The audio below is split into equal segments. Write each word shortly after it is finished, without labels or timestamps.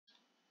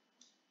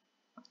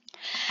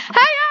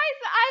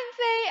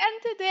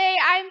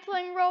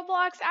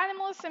Roblox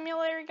Animal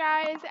Simulator,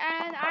 guys,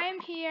 and I'm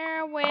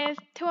here with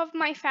two of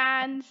my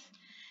fans,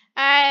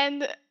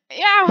 and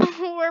yeah,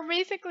 we're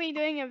basically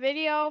doing a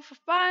video for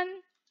fun,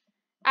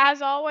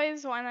 as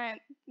always.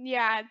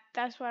 Yeah,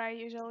 that's what I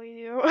usually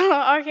do.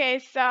 Okay,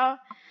 so,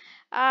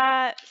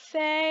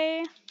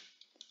 say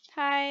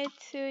hi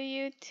to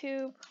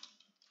YouTube.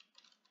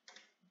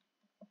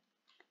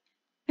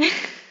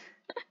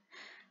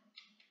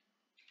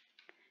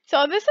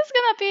 So this is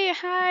gonna be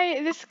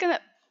hi. This is gonna.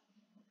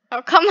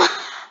 Oh, come on.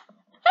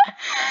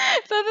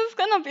 So this is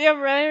gonna be a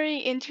very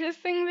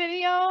interesting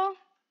video.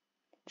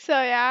 So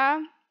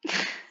yeah.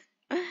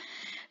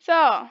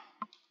 so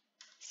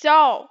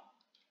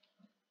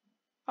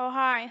oh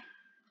hi.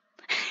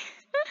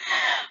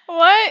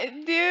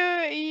 What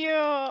do you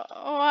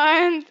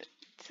want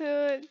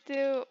to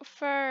do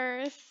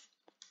first?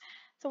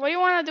 So what do you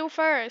want to do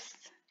first?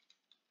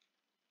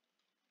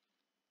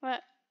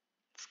 Let's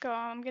go.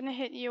 I'm gonna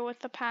hit you with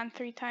the pan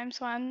 3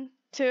 times. 1,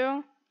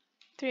 2,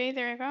 3.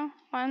 There we go.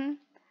 1,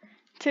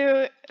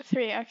 2,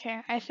 3.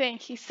 Okay. I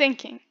think he's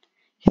thinking.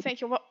 He's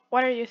thinking.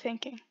 What are you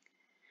thinking?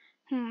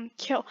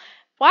 Kill.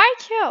 Why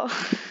kill?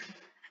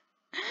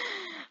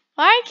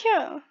 Why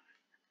kill?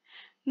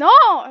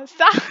 No!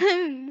 Stop!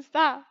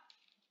 Stop!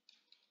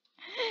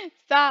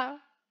 Stop!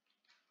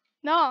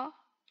 No!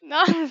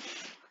 No!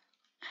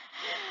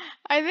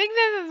 I think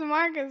this is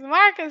Marcus.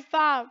 Marcus,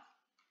 stop!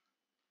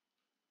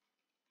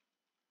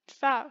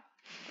 Stop.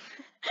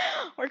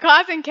 We're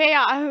causing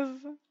chaos.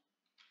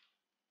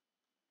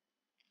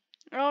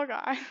 Oh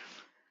god.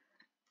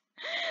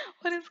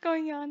 What is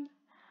going on?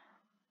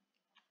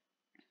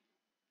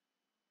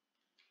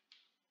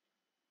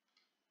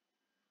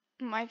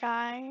 My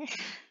guy.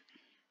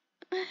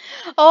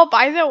 Oh,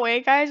 by the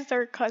way, guys,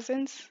 they're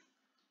cousins.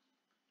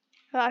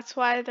 That's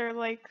why they're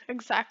like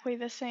exactly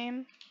the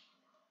same.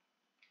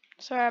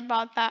 Sorry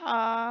about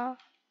that.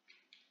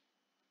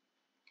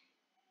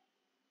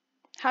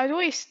 How do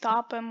we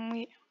stop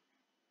him?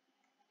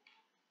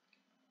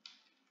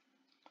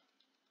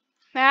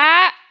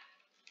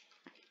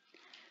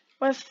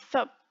 With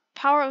the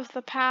power of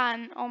the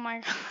pan. Oh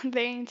my god,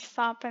 they ain't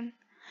stopping.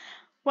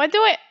 What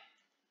do it?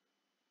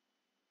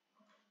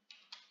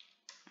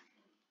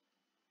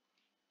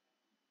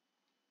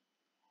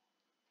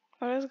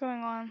 What is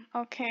going on?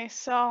 Okay,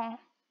 so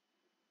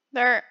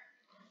they're.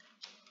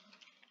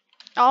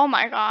 Oh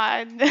my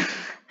god.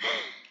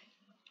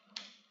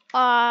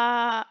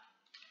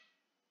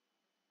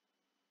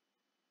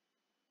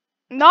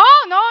 No, no,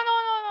 no, no,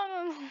 no,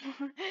 no,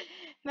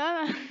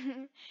 no, no.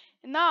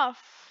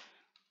 Enough.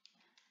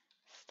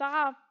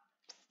 Stop.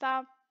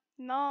 Stop.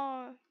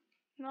 No.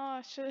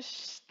 No.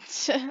 Shush.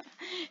 Shush.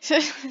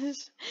 Shush.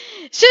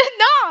 Shush.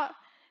 No.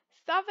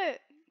 Stop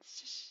it.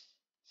 Shush.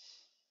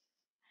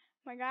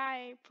 My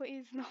guy,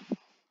 please no.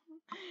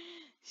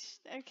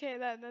 Okay,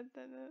 that.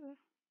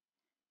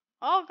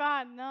 Oh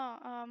God, no.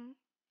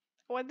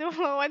 What do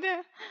what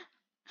do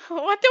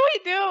what do we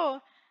do?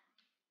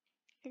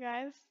 You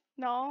guys,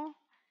 no,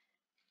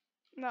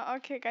 no.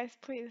 Okay, guys,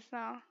 please,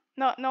 no,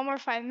 no, no more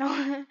fight, no,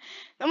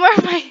 no more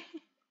fight.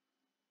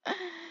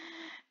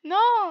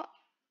 No,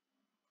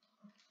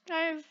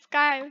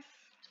 guys,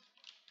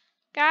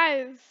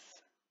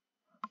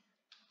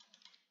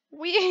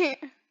 we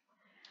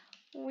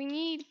we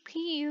need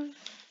peace.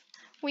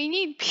 We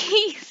need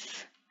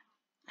peace.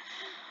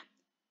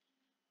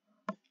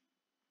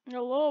 A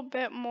little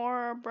bit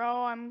more,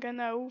 bro. I'm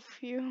gonna oof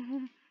you.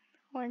 Oh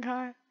my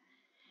god.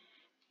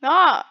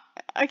 No.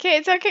 Okay,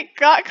 it's okay.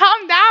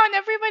 Calm down,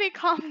 everybody.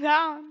 Calm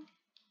down.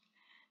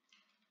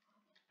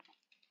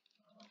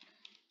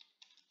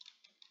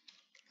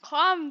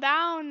 Calm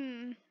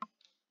down.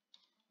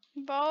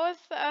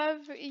 Both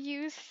of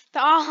you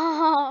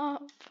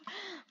stop.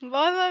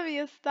 Both of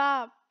you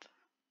stop.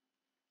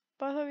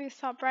 Both of you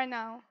stop right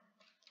now.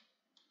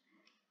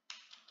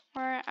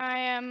 Or I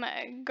am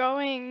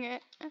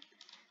going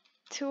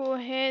to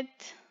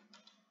hit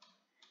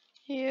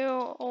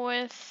you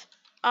with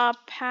a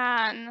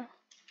pan.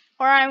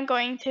 Or I'm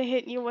going to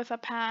hit you with a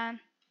pan.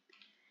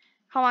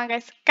 Come on,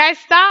 guys. Guys,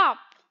 stop!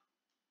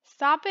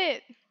 Stop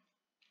it.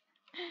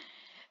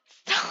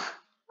 Stop.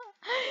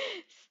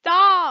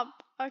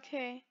 Stop.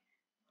 Okay.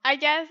 I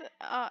guess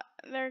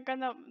they're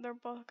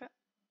both gonna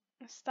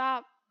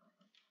stop.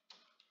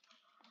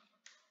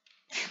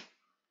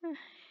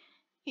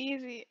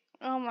 Easy.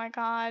 Oh my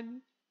god.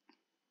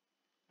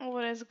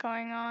 What is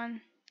going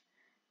on?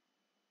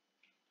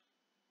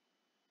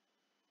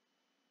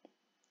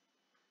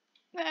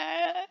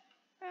 Guys,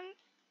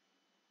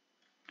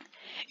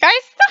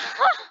 stop!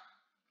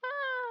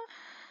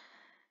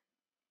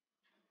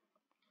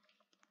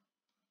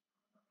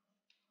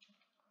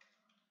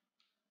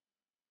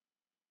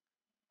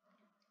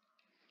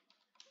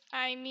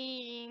 I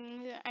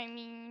mean,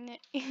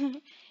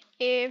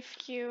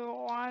 if you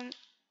want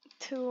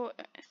to,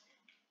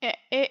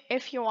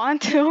 if you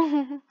want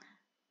to.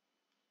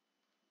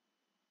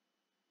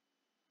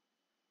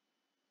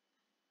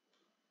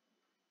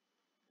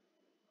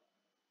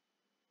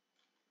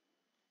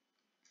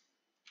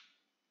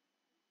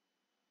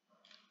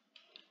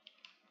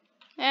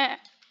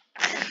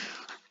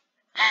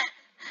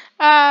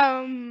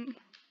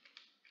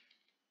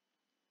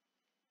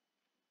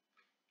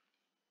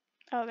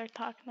 Oh, they're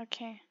talking.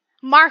 Okay.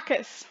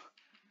 Marcus.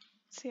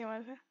 Let's see what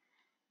is it.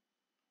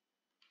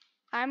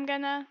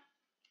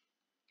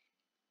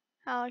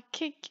 I'll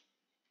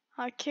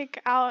kick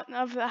out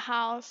of the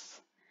house.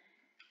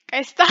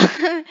 Guys, stop.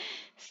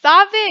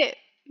 Stop it.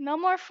 No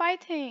more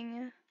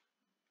fighting.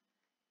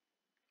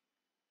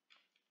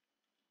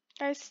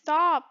 Guys,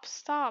 stop.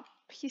 Stop.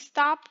 He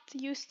stopped.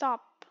 You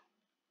stop.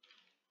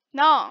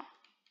 No.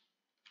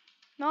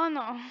 No,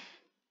 no.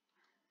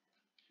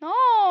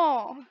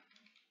 No.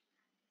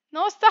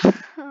 No, stop.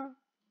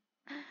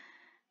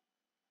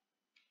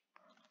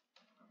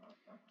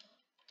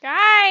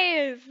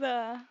 Guys.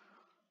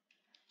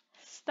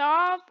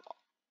 Stop.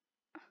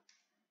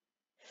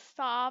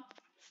 Stop.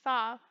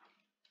 Stop.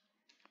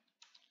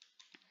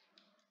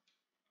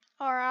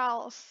 Or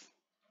else.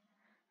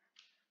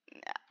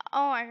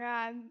 Oh my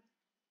god.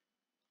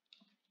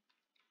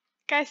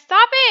 Guys,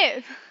 stop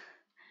it!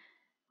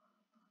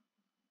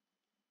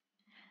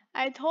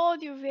 I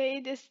told you,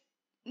 Vay, this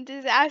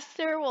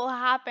disaster will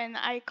happen.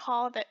 I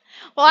called it.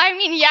 Well, I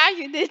mean, yeah,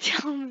 you did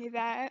tell me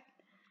that.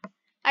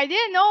 I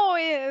didn't know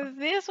if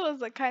this was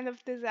the kind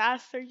of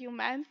disaster you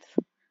meant.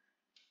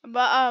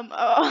 But,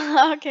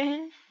 oh,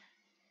 okay.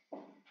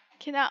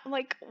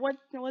 Like, what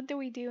do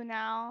we do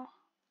now?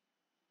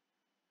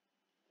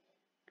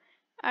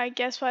 I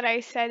guess what I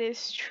said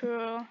is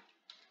true.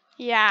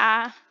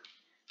 Yeah.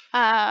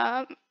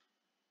 Um.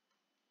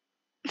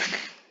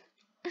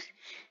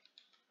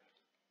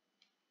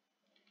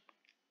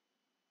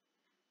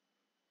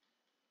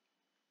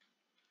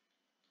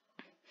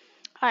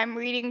 I'm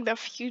reading the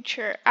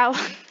future.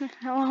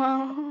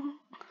 Hello.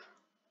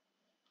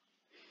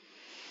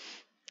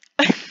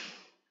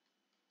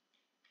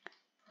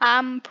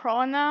 I'm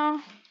pro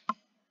now.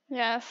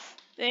 Yes.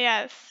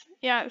 Yes.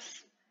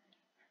 Yes.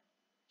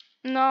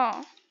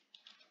 No.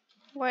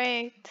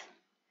 Wait.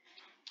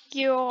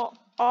 You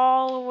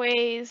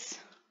always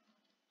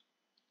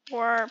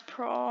were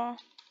pro.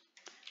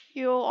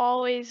 You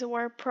always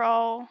were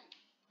pro.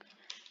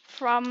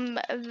 From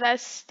the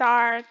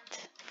start.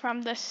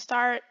 From the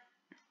start.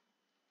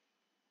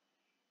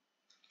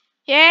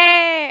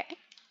 Yay!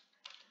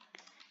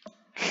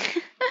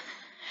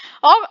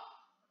 Oh!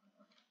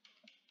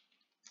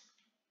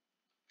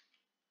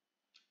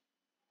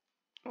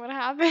 What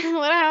happened?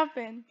 What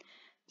happened?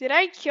 Did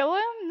I kill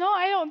him? No,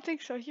 I don't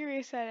think so. He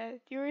reset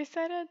it. You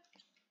reset it?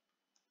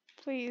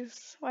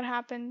 Please. What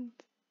happened?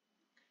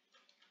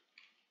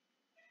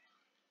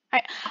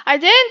 I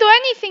didn't do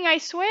anything, I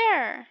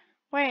swear.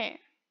 Wait.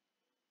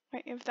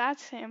 Wait, if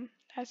that's him,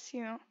 that's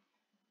you.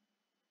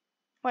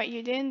 Wait,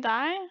 you didn't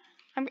die?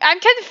 I'm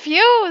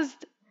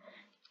confused.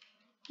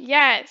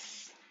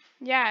 Yes.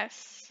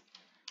 Yes.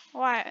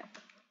 What?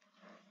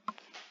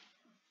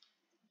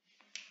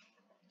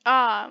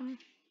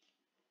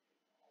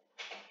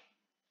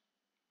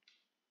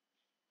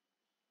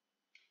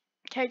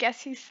 Okay, I guess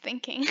he's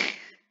thinking.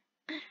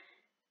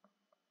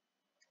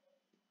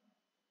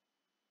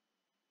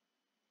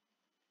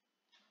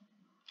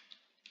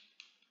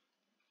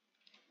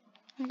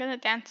 I'm gonna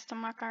dance to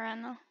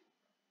Macarena.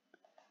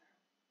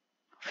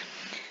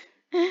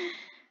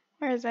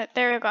 Where is it?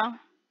 There you go.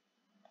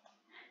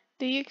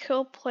 Do you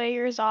kill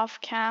players off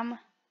cam?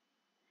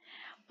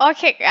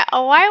 Okay,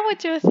 why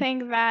would you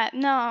think that?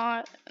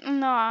 No,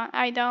 no,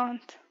 I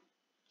don't.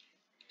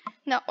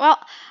 No, well,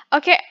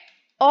 okay,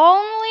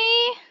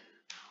 only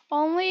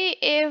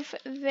if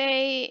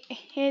they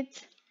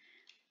hit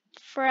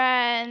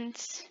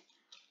friends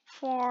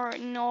for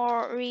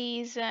no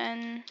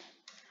reason.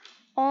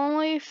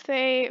 Only if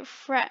they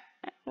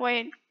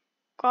wait,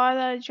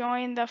 gotta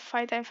join the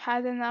fight. I've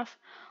had enough.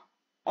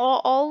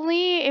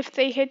 Only if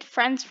they hit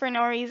friends for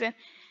no reason.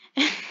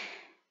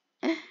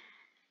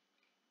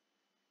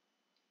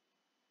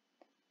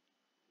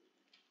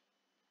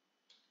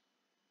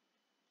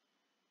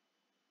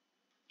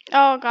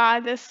 Oh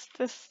god, this.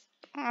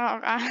 Oh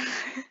god.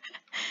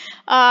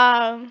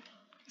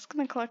 Just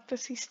gonna collect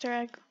this Easter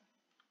egg.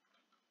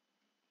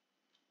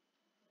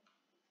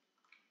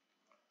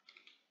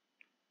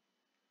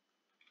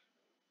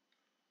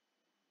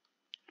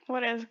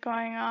 What is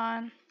going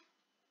on?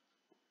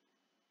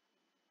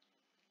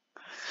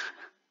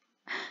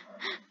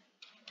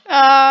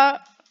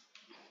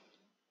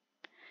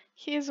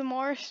 He's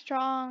more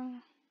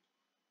strong.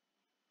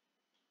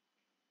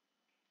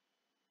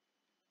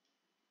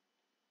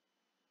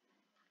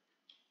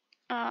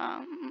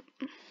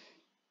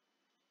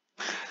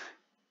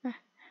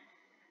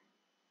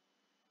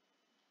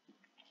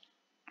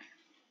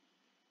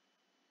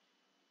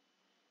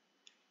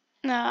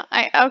 No,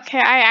 I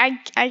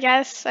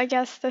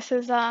guess this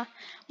is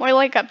more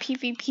like a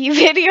PvP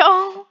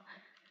video.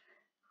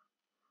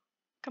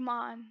 Come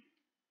on.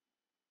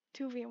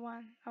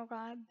 2v1. Oh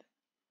god.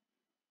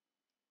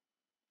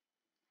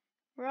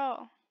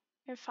 Bro,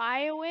 if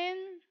I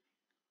win.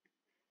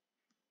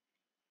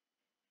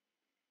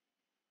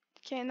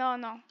 Okay, no.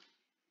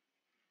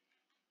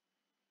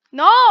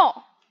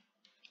 No!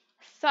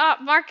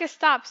 Stop, Marcus,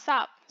 stop.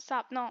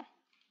 No.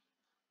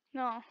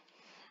 No.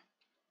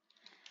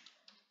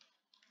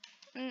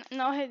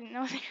 No hitting,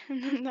 no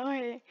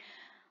hitting.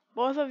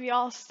 Both of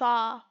y'all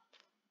stop.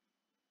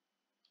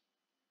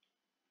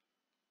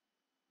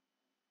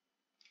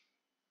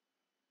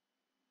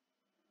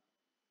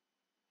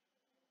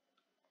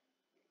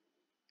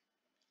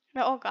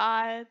 Oh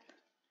God.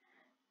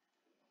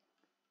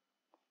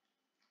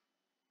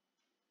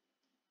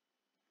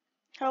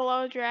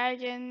 Hello,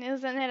 dragon.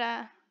 Isn't it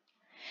a...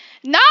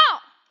 No!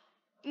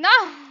 No!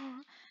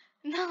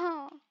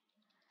 No.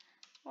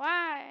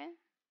 Why?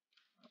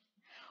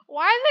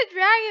 Why the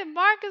dragon,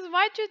 Marcus?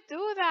 Why'd you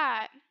do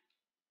that?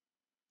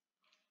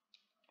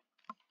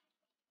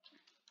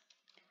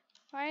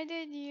 Why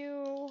did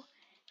you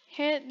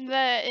hit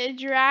the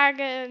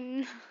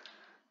dragon?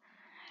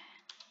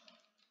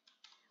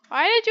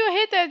 Why did you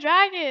hit the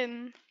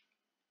dragon?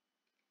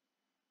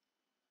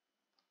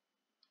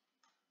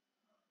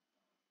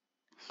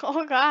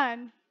 Oh God.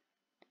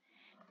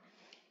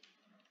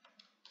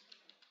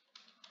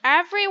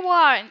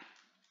 Everyone,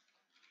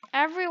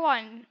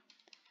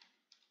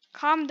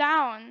 calm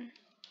down.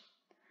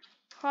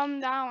 Calm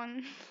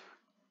down.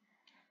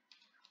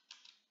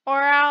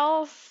 Or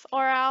else,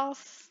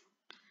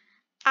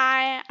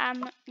 I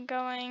am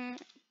going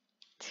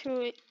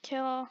to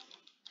kill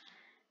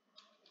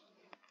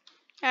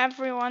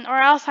everyone.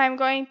 Or else I'm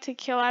going to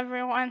kill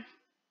everyone.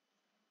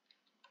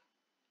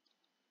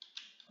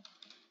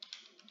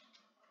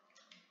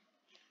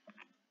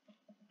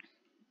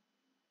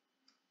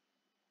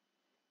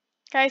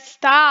 Guys,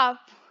 stop.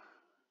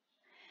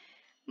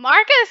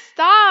 Marcus,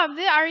 stop.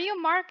 Are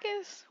you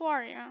Marcus? Who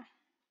are you?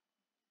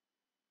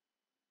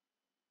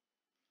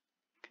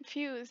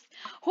 Confused.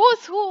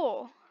 Who's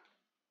who?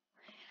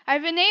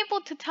 I've been able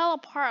to tell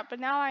apart,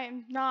 but now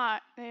I'm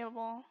not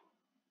able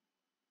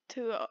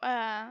to,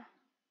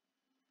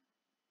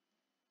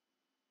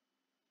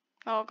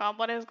 oh God,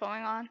 what is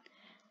going on?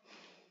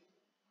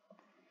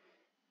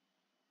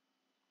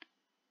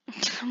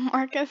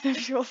 Marcus,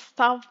 if you'll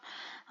stop,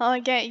 I'll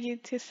get you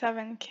to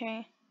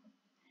 7K.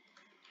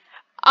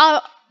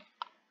 I'll,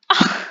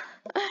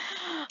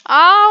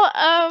 all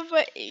of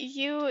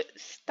you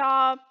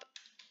stop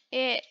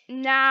it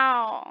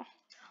now.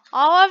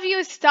 All of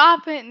you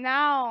stop it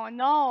now.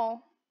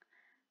 No.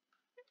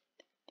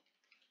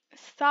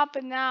 Stop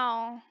it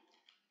now.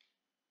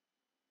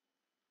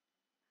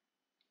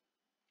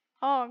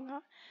 Oh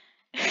God.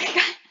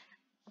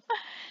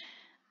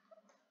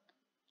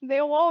 They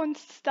won't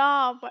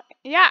stop.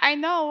 Yeah, I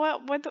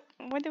know.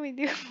 What do we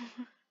do?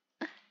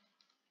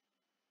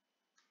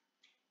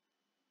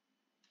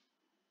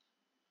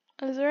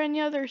 Is there any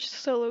other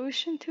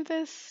solution to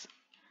this?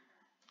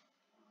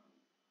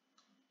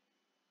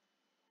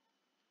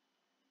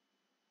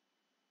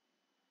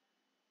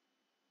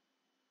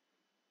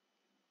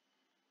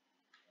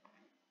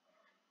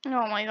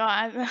 Oh my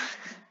God.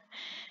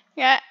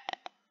 Yeah,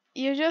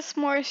 you're just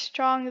more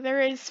strong.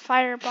 There is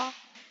fireball.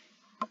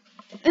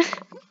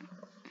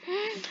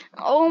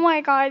 Oh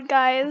my God,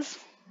 guys.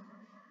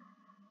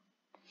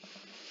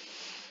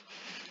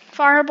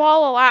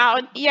 Fireball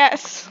allowed.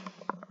 Yes.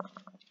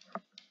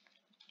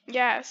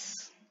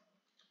 Yes.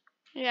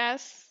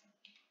 Yes.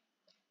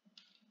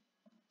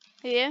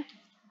 Yeah.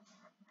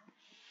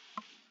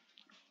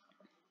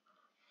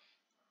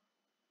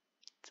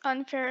 It's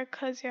unfair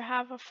because you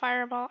have a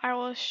fireball. I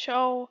will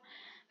show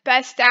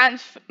best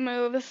dance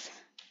moves.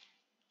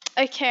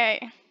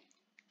 Okay.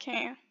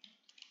 Okay.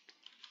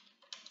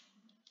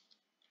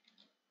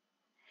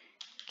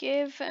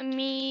 Give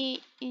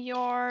me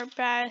your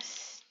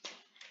best.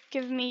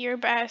 Give me your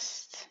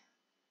best.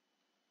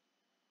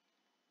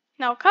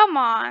 No, come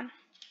on.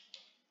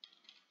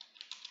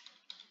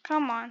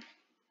 Come on.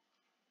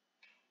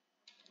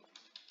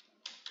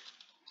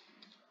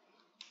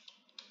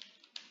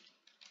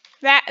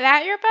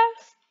 That your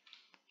best?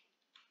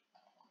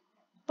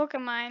 Look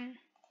at mine.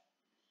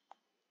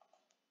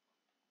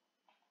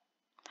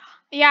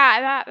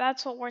 Yeah,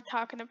 that's what we're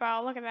talking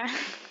about. Look at that.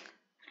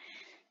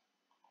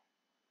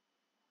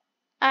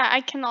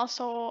 I can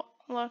also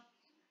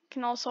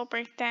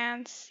break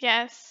dance.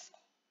 Yes.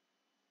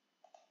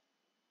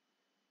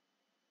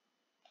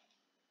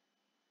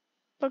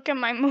 Look at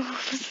my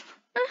moves.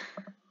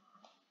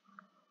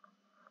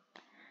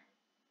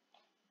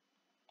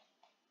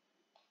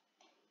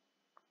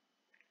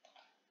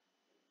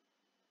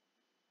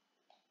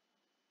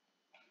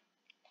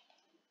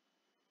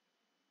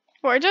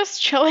 We're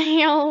just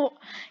chilling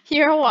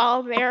here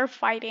while they're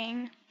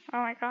fighting. Oh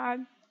my God.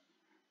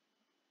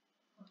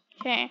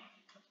 Okay.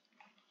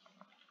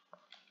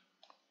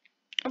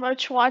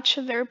 Let's watch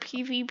their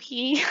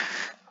PvP.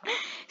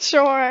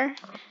 Sure.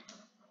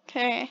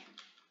 Okay.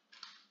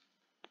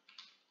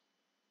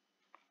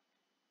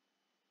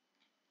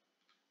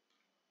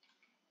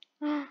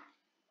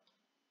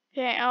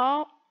 Okay,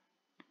 oh.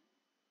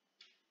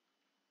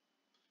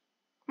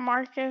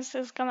 Marcus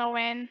is gonna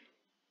win.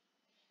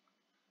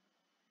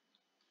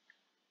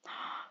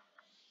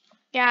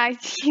 Yeah,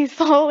 he's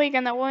totally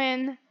gonna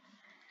win.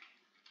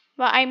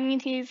 But I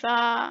mean, he's,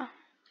 my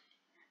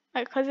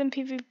cousin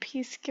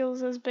PvP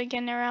skills is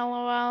beginner,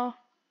 lol.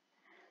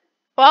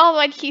 Well,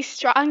 like, he's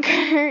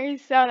stronger,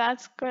 so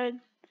that's good.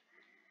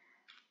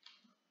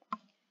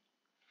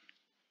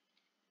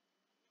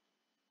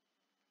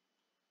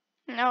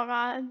 Oh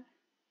God.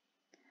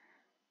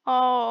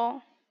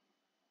 Oh.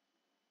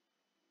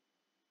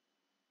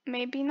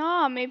 Maybe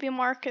not. Maybe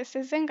Marcus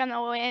isn't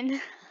gonna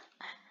win.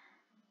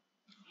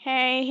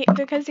 Hey,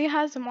 because he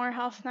has more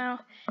health now.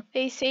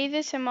 They say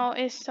this emote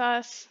is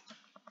sus.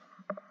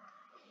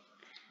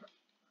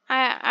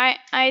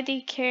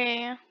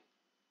 IDK.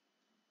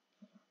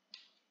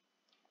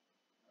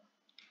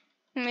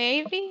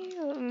 Maybe?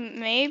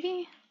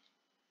 Maybe?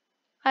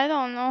 I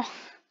don't know.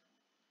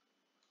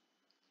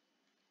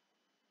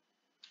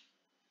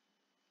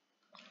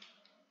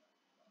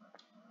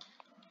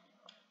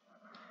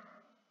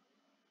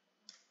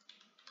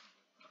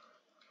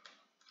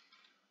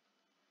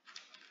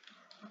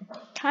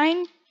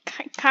 Kind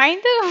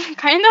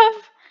of?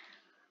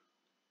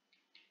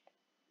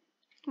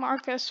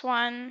 Marcus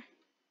won.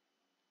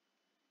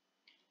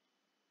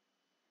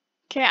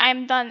 Okay,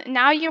 I'm done.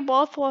 Now you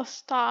both will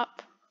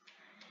stop.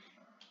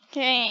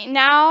 Okay,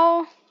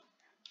 now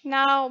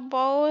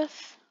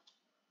both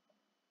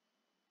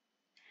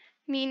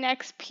me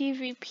next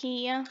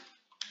PvP.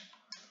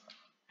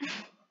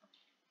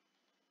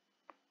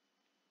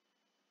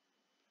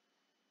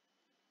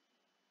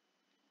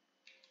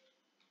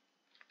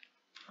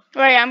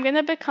 Wait, I'm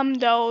gonna become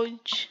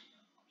Doge.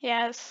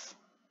 Yes.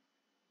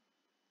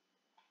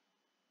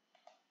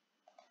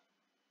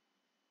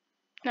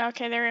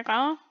 Okay, there we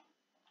go.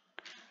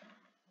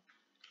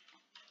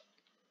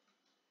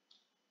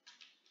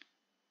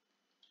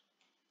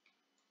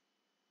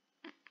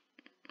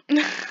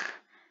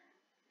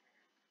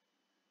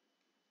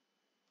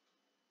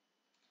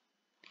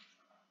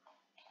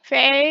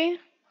 Faye?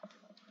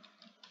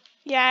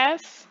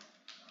 Yes.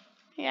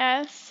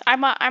 Yes.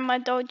 I'm a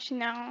Doge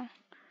now.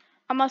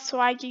 I'm a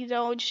swaggy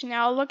Doge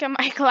now. Look at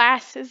my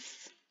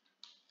glasses.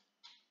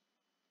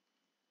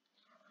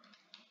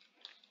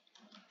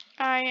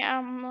 I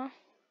am.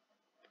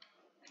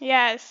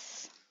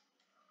 Yes.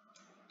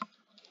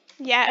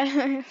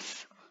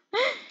 Yes.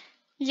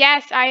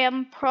 Yes, I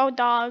am pro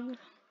dog.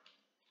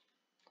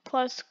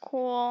 Plus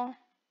cool.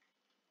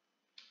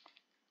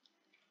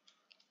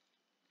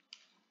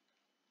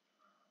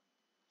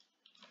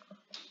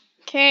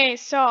 Okay,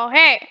 so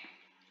hey.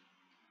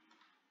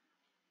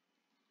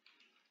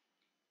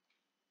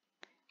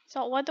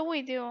 So what do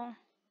we do?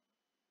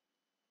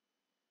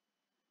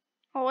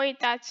 Oh wait,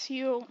 that's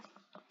you.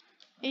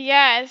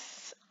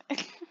 Yes.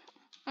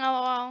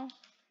 LOL.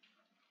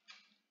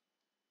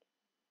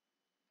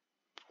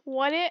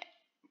 What it?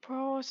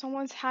 Bro,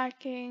 someone's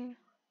hacking.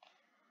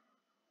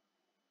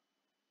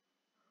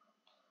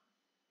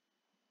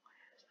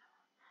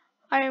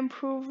 I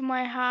improve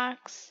my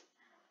hacks.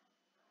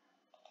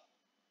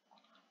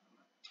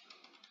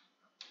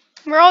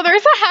 Bro,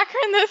 there's a hacker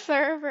in the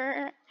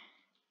server.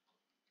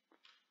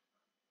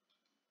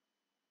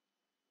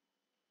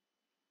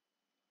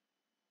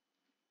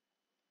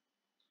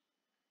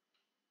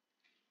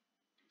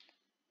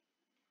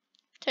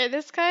 Okay,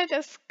 this guy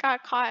just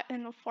got caught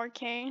in the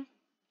 4K.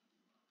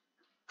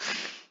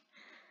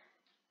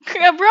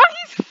 Bro,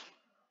 he's...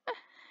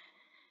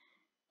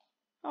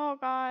 Oh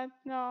god,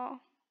 no.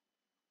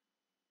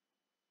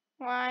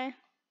 Why?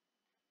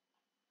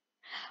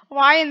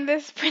 Why in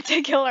this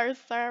particular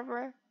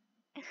server?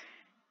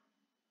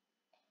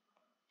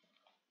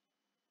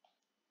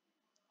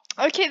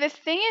 Okay, the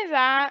thing is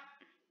that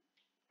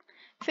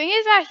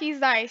he's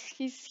nice.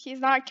 He's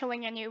not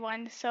killing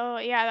anyone. So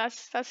yeah,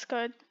 that's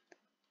good.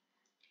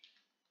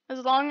 As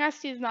long as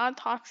he's not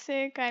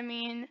toxic, I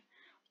mean,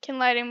 can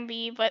let him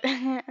be. But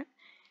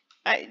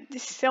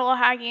still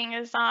hacking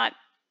is not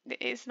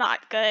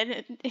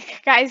good.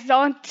 Guys,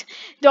 don't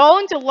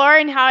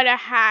learn how to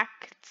hack.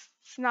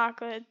 It's not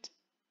good.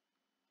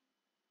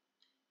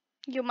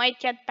 You might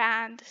get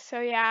banned.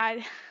 So yeah,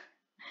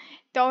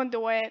 don't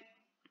do it.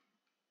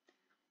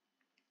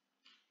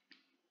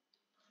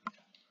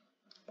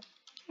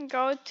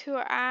 Go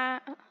to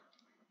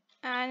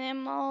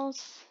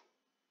animals.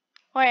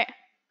 Wait.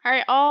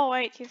 Alright. Oh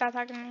wait, he's not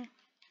talking to me.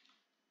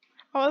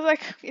 I was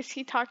like, is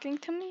he talking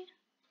to me?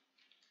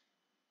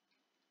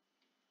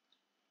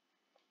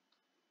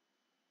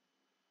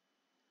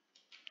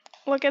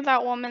 Look at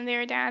that woman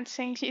there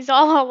dancing. She's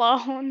all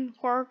alone.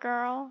 Poor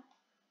girl.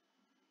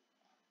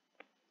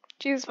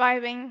 She's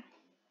vibing.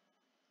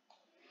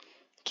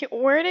 Okay,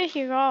 where did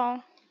he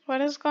go?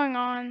 What is going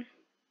on?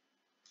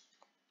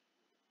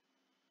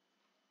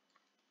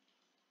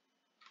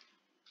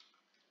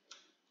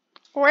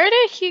 Where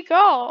did he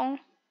go?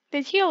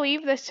 Did he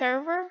leave the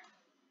server?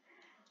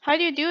 How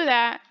do you do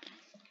that?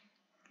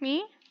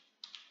 Me?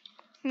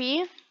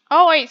 Me?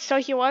 Oh wait, so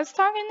he was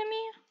talking to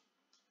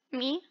me?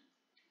 Me?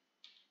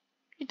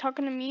 You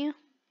talking to me?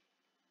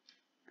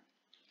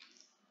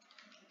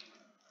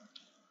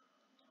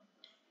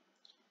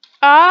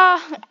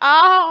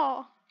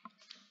 Oh.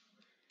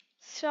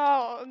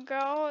 So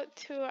go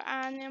to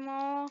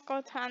animal,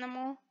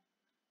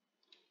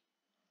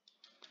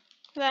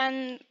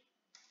 then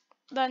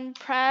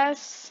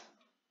press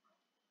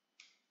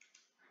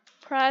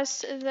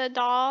the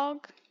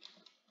dog,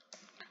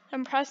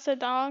 then press the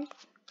dog.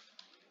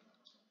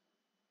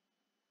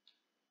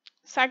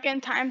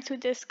 Second time to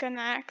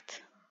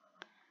disconnect.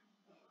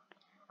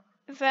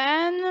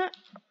 Then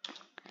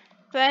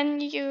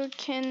you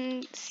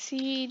can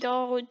see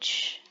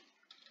Doge.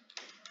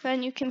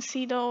 Then you can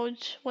see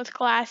Doge with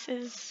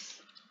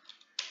glasses.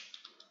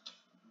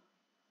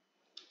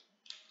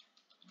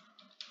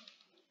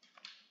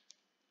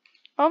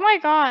 Oh my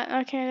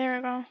god. Okay, there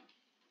we go.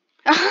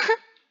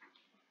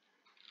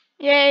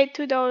 Yay,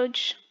 to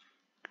Doge.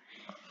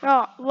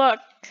 Oh, look.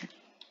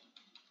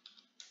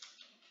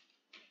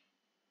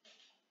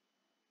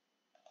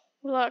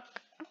 Look.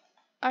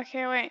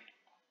 Okay, wait.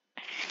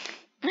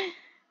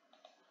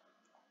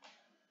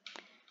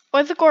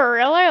 With the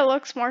gorilla, it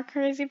looks more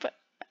crazy, but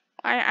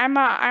I'm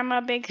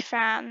a big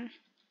fan.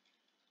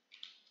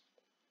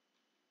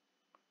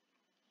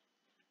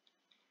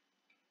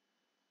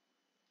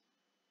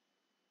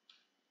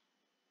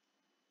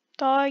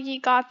 Doggy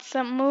got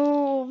some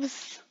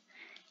moves.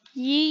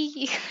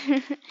 Yee.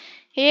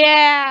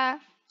 Yeah.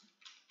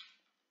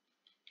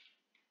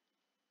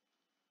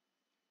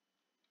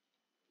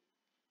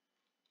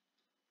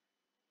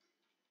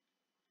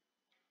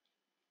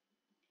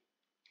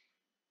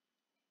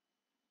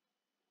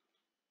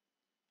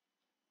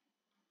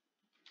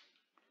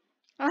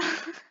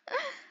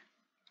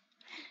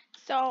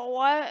 So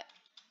what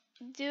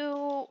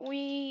do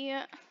we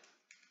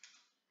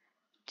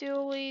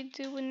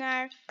do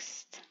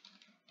next?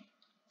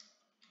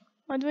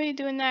 What do we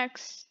do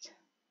next?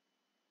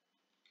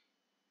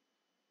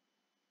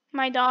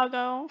 My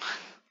doggo.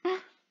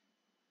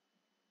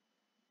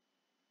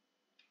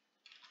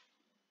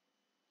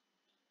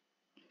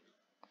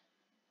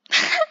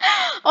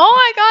 Oh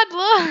my god,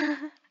 look!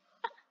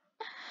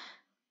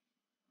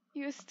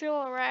 You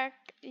still a wreck?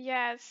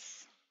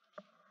 Yes.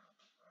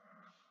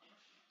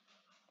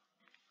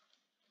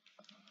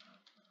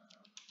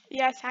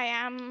 Yes, I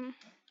am.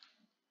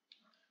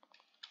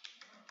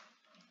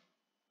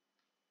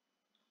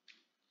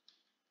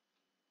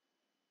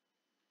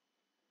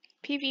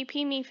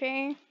 PvP me,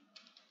 Faye.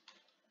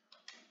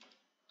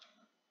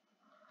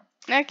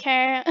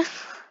 Okay.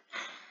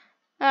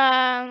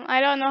 I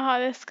don't know how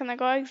this is gonna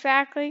go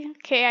exactly.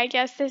 Okay, I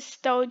guess this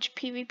Doge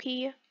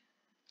PvP.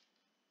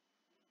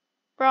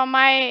 Bro,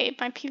 my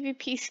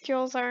PvP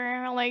skills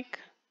are like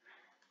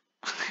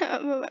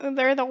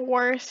they're the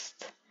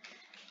worst.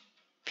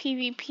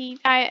 PvP.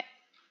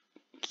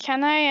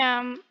 Can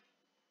I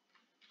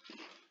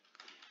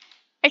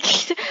I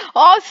can't,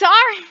 oh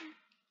sorry.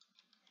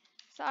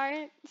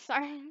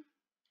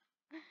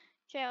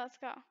 Okay, let's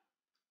go.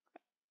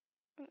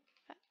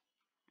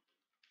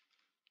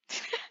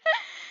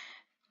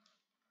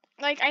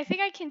 Like I think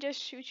I can just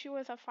shoot you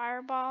with a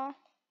fireball.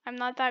 I'm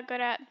not that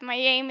good at my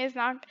aim is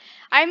not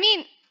I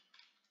mean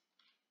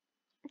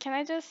can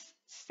I just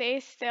stay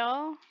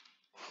still?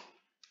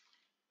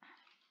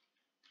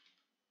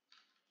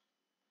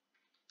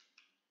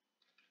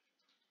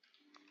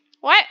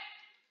 What?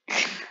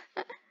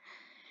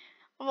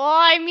 Well,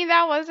 I mean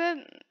that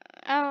wasn't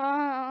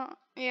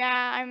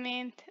yeah, I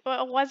mean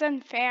it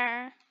wasn't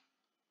fair.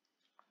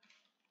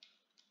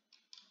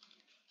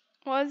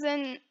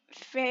 Wasn't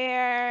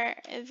fair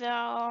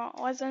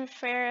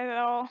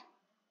though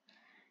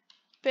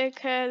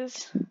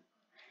because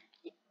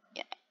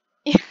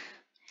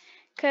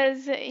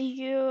because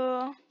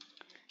you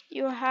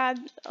had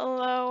a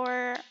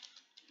lower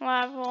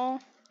level.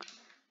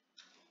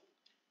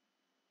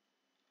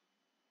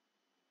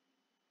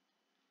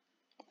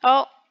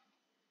 Oh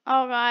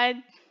god.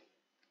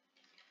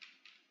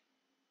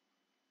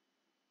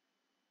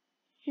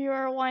 You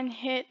were one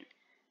hit.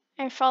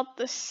 I felt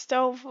the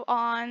stove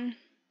on.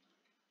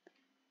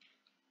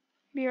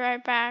 Be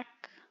right back.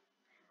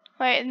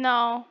 Wait,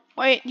 no.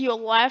 Wait, you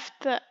left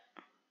the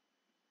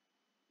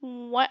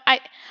what?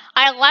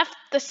 I left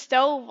the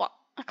stove on.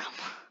 Oh, come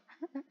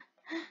on.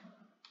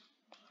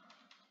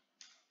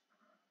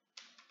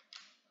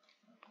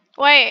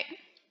 Wait.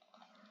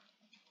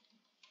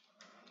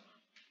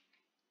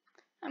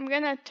 I'm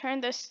gonna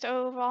turn the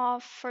stove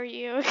off for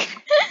you.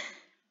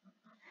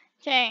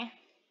 Okay.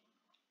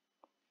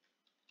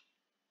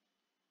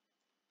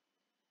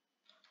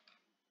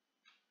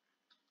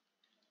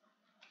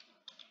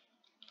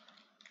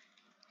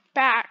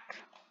 Back.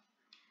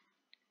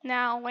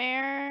 Now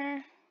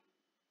where?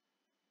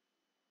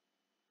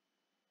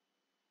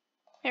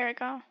 There we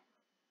go.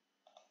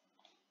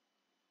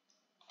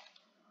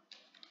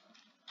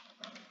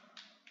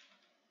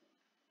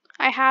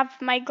 I have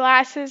my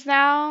glasses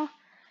now,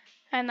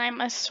 and I'm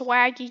a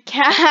swaggy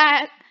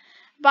cat.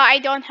 But I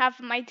don't have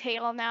my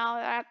tail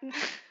now.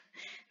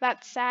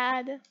 That's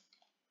sad.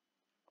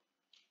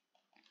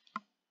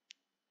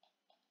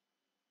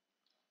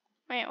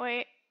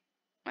 Wait.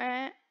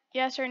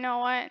 Yes or no?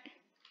 What?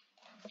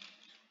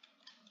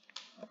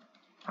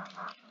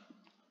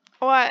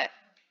 What?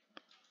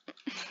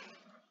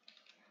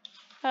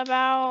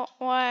 About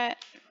what?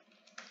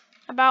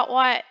 About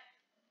what?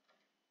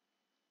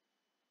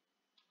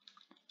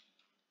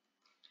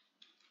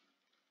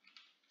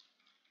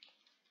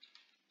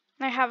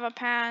 I have a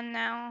pan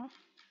now.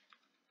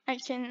 I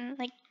can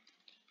like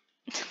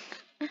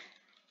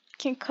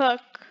can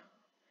cook.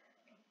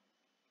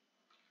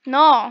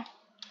 No.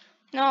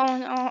 No,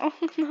 no,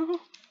 no.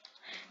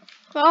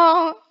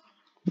 No.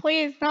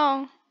 Please,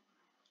 no.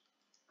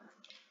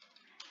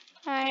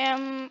 I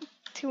am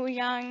too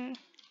young.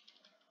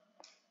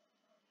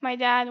 My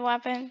dad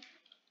weapon.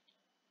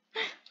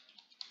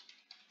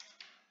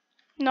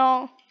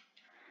 No.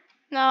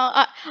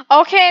 No.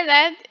 Okay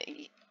then.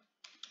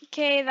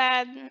 Okay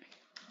then.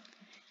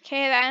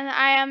 Okay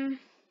then.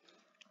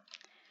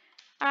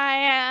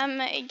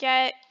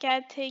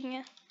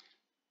 Getting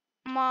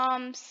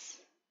mom's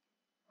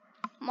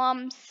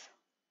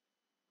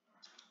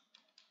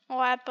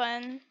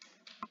weapon.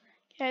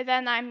 Okay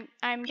then.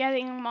 I'm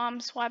getting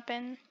mom's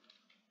weapon.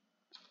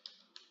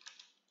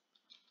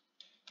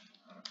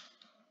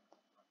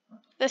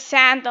 The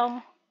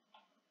sandal.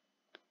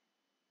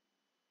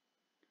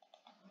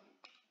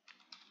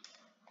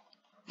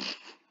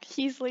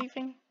 He's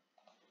leaving.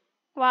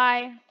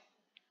 Why?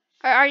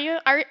 Are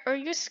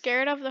you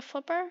scared of the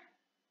flipper?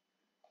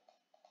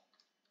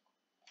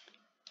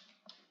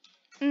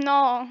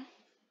 No.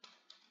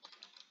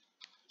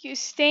 You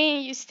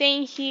staying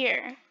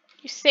here.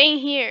 You staying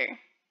here.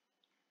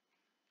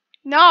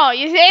 No,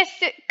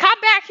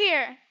 come back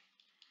here.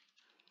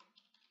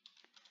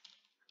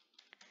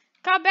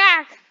 Come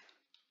back.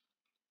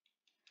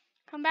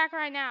 Come back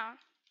right now.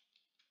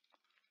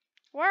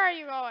 Where are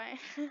you going?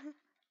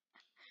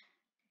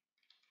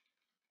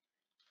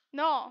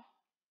 No.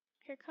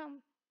 Here,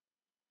 come.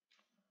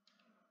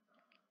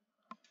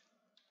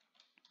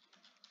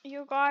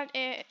 You got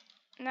it.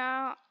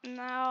 Now,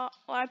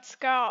 let's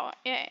go.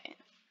 Yeah.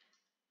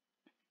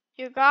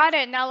 You got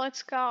it. Now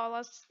let's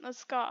go.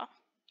 Let's go.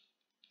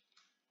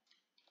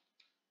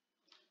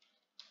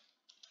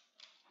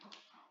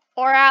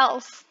 Or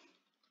else.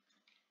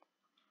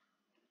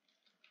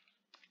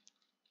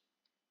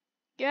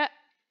 Yeah.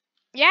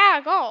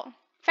 Yeah, go.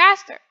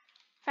 Faster.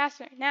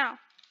 Faster. Now.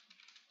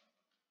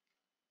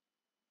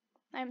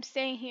 I'm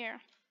staying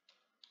here.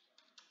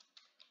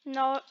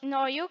 No,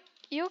 you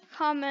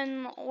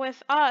coming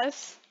with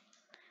us.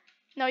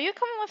 No, you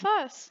coming with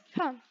us.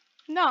 Come.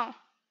 No.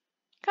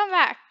 Come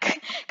back.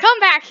 Come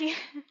back here.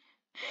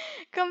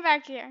 Come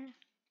back here.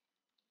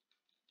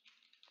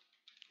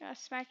 I'll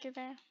smack you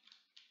there.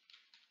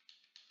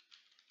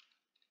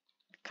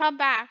 Come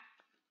back.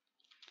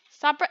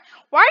 Stop it.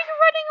 Why are you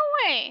running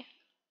away?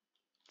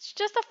 It's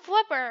just a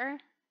flipper.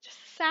 Just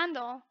a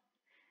sandal.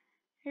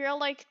 You're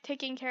like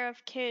taking care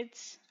of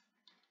kids.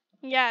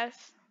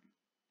 Yes.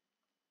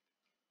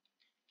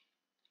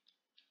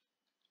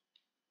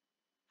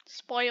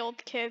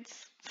 Spoiled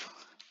kids.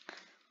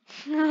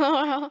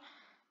 Yeah,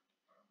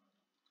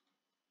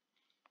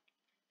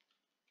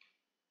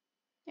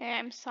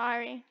 I'm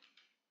sorry.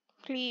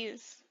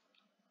 Please.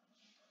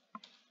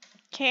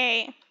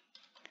 Okay.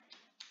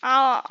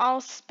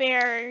 I'll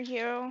spare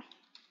you.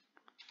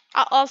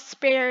 I'll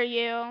spare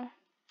you.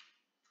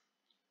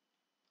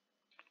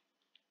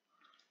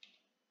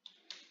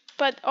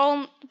 But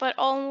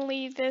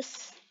only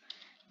this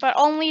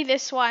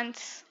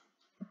once.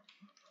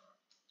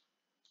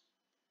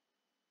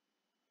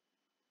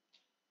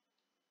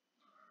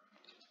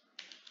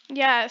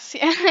 Yes.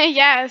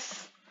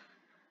 Yes.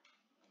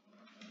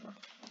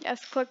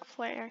 Yes, click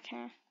play,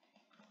 okay.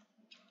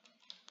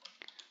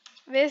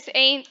 This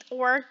ain't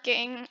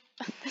working.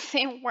 This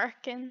ain't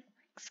working.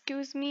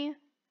 Excuse me.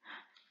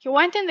 You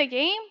went in the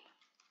game?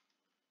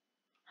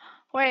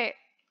 Wait.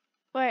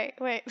 Wait.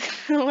 Wait.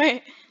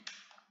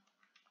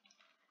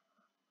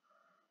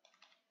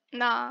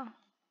 Nah.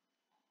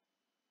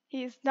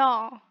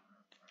 No.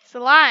 He's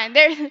lying.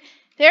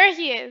 There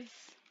he is.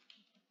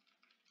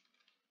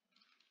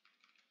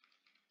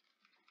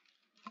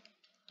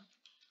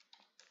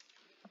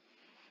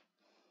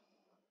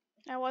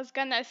 I was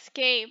gonna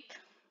escape.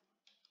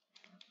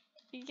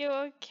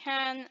 You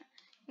can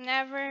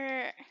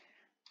never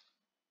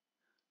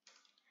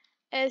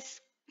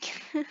escape.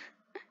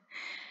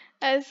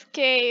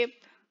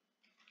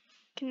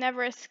 Can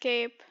never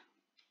escape.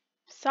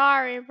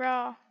 Sorry,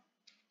 bro.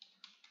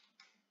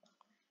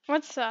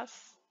 What's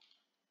sus?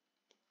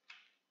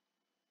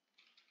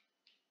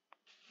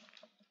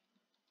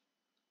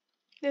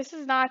 This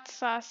is not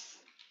sus.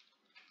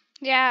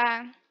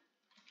 Yeah.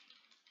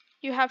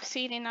 You have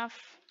seen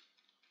enough.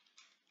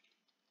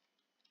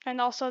 And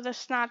also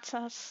this not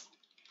sus.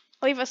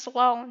 Leave us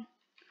alone.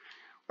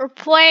 We're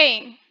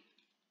playing.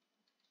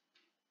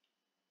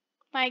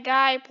 My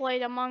guy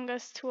played Among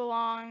Us too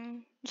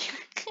long.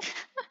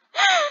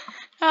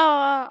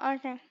 Oh,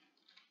 okay.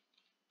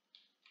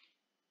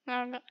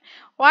 No.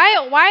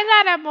 Why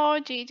that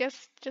emoji?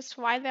 Just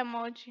why the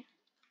emoji?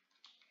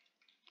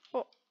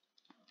 Oh.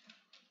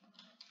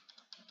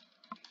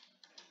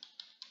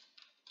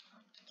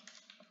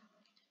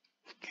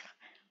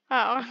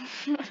 Oh.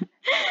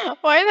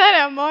 Why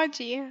that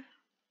emoji?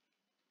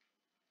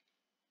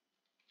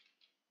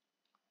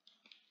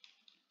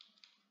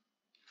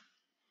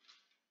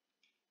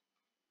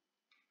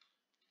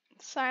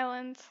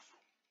 Silence.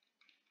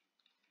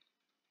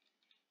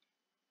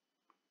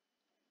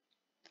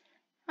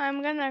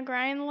 I'm gonna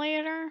grind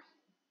later.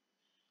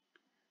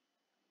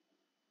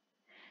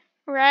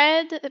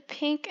 Red,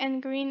 pink,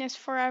 and green is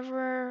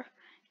forever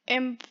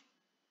imposter.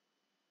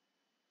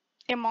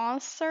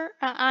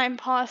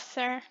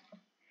 Imposter.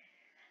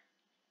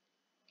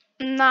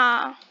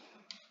 Nah.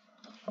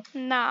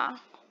 Nah.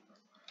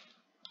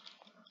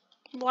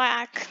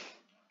 Black.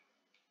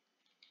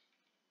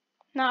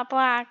 Not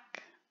black.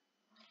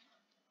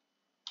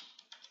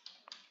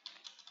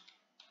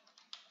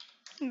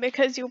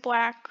 Because you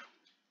black.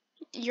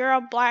 You're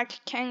a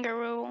black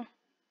kangaroo.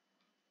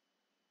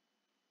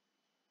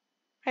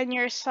 And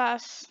you're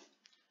sus.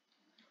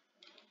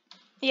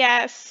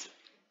 Yes.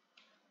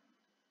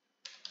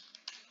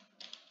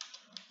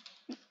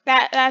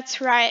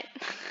 That's right.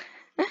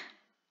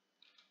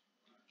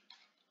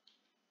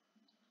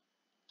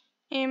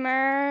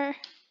 Emergency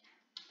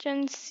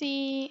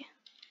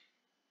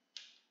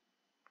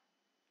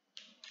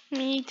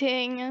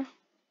meeting.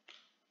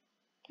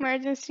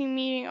 Emergency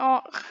meeting.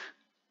 Oh,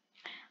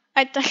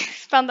 I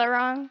spelled that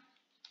wrong.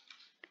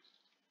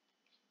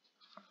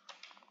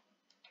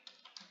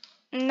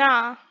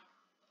 Nah.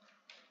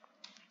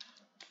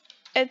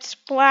 It's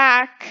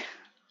black.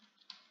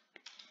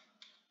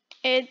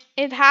 It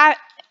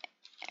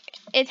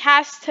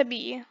has to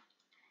be.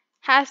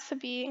 Has to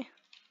be.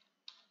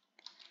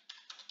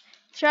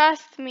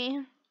 Trust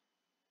me.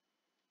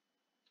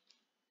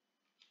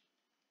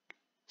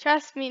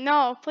 Trust me.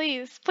 No,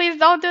 please. Please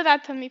don't do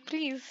that to me,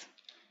 please.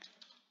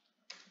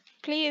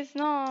 Please,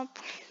 no.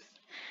 Please.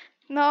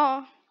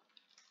 No.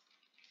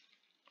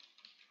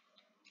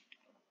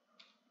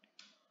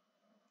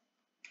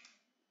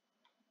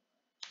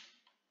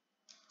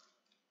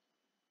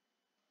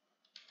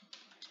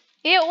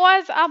 It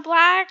was a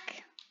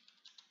black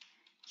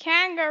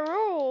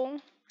kangaroo.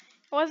 It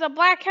was a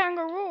black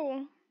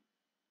kangaroo.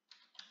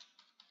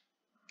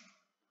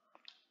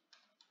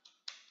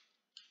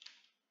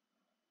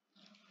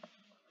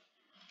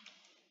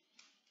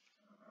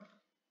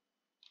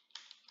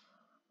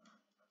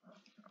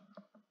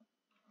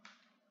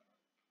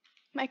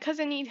 My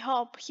cousin needs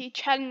help. He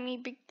chatted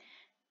me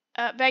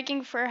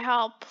begging for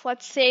help.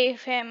 Let's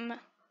save him.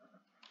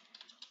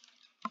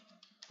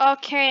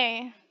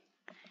 Okay.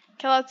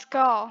 Okay, let's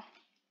go.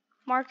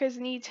 Marcus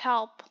needs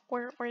help.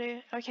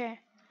 Okay.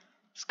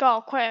 Let's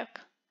go, quick.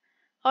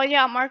 Oh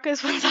yeah,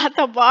 Marcus was at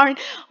the barn.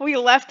 We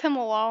left him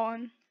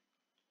alone.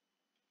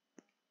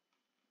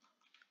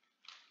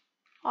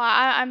 Well,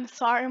 I'm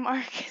sorry,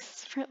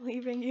 Marcus, for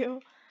leaving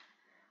you.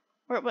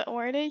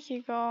 Where did he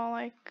go?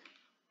 Like,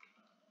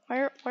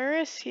 where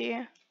is he?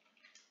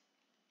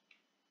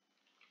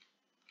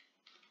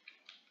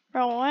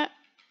 Bro, what?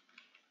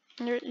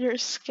 You're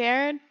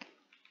scared?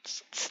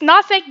 It's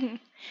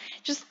nothing.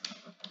 Just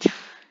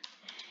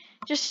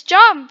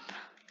jump.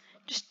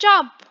 Just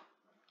jump.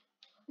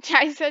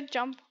 I said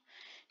jump.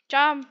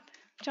 Jump.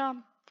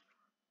 Jump.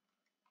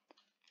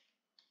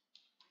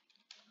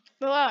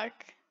 Look.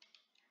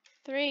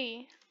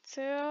 3,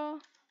 2,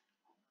 1.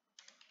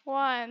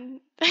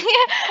 I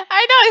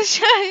know it's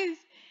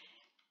just.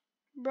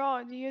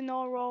 Bro, do you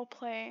know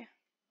roleplay?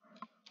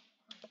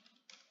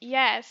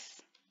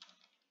 Yes.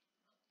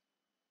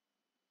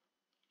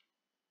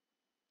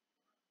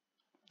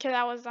 Okay,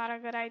 that was not a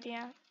good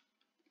idea.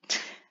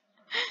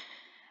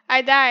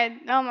 I died.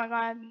 Oh my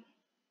god.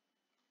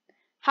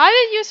 How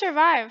did you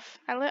survive?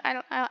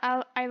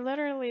 I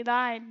literally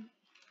died.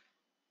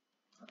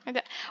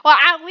 Well,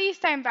 at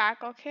least I'm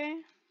back, okay?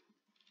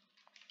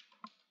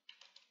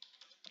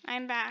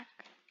 I'm back.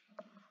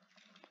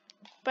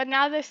 But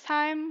now this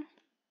time,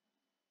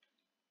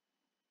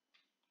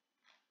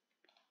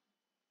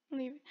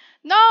 leave.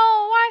 No,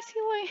 why is he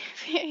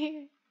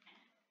leaving?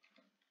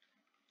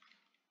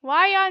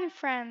 Why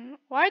unfriend?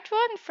 Why to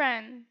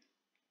unfriend?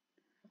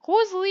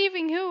 Who's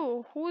leaving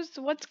who?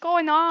 What's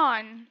going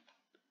on?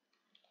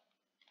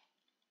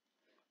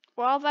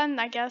 Well then,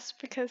 I guess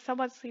because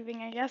someone's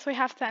leaving, I guess we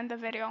have to end the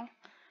video.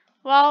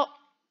 Well,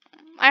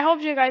 I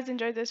hope you guys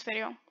enjoyed this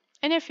video.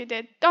 And if you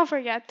did, don't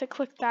forget to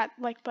click that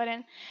like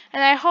button.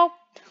 And I hope,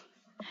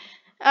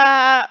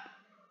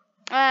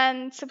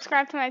 and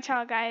subscribe to my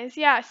channel, guys.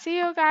 Yeah, see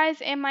you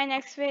guys in my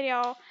next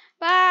video.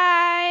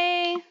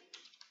 Bye!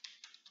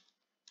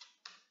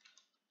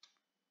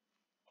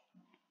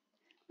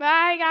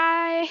 Bye,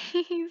 guys!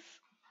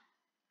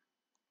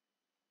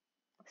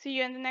 See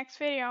you in the next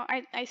video.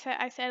 I said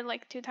it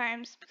like 2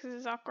 times because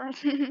it's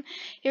awkward. You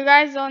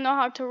guys don't know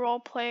how to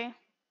roleplay.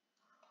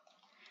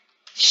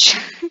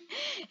 Shush,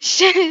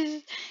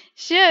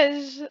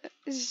 shush,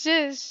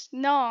 shush,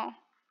 no.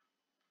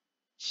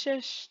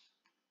 Shush.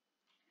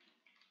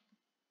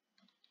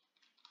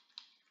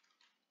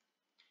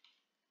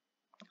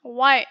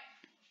 What?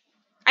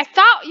 I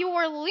thought you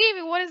were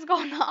leaving. What is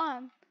going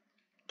on?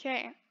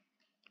 Okay.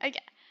 I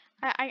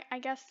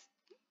guess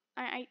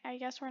I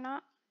guess we're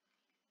not.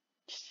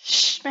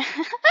 Shh, man.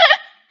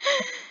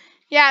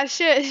 Yeah,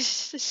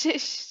 shush,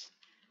 shush.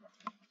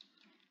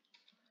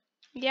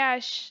 Yeah,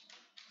 shh.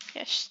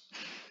 Yeah, shh.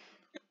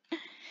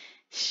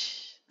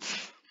 Shh.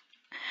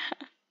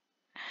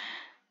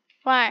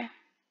 Why?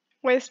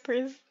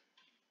 Whispers.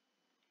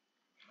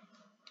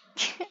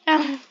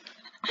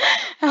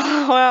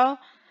 Well.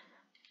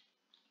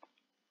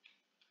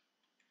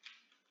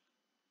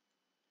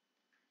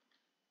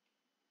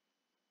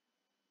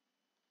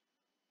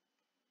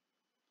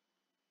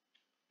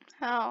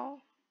 Oh.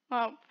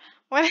 Well,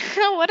 what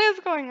what is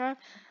going on?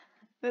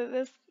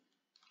 This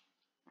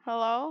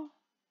hello?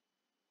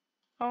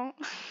 Oh.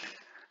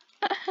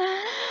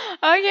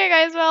 Okay,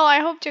 guys. Well, I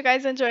hope you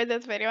guys enjoyed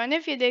this video, and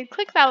if you did,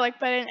 click that like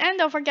button, and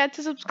don't forget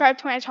to subscribe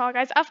to my channel,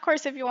 guys. Of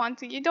course, if you want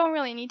to, you don't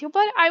really need to,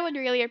 but I would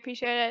really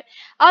appreciate it.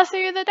 I'll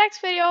see you in the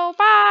next video.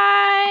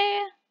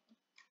 Bye.